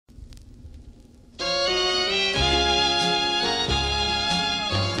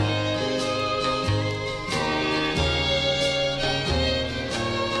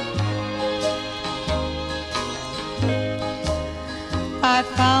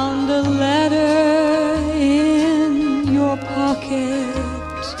found a letter in your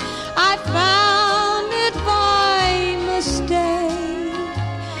pocket. I found it by mistake,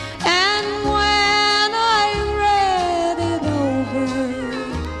 and when I read it over,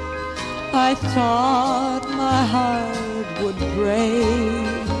 I thought my heart would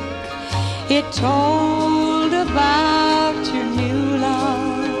break. It told about your new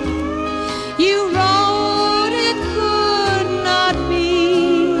love. You wrote it could not be.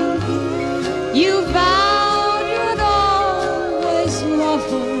 You vowed you'd always love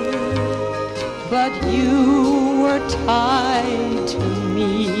her, but you were tied to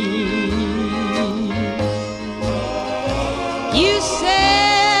me. You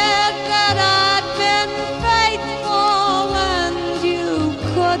said that I'd been faithful and you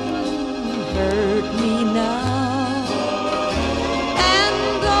couldn't hurt me now. And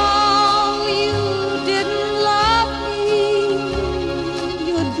though you didn't love me,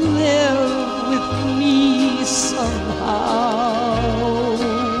 you'd live with me somehow.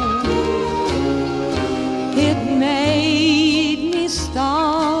 It made me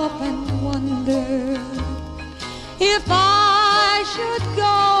stop and wonder if I should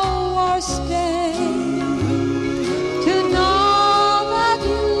go or stay, to know that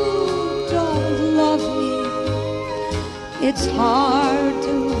you don't love me. It's hard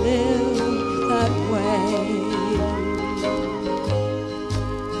to live that way.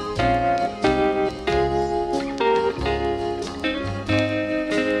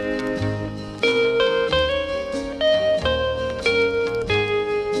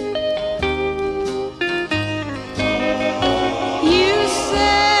 You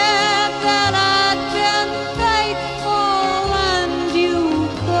said that I'd been faithful and you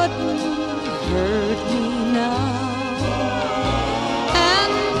couldn't hurt me now.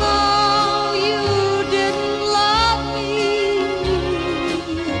 And though you didn't love me,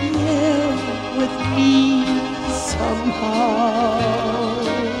 you'd live with me somehow.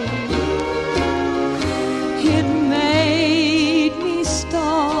 It made me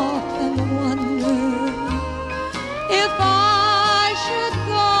stop and wonder if I should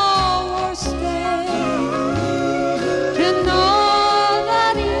go or stay, to know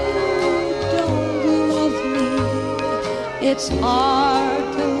that you don't love me. It's hard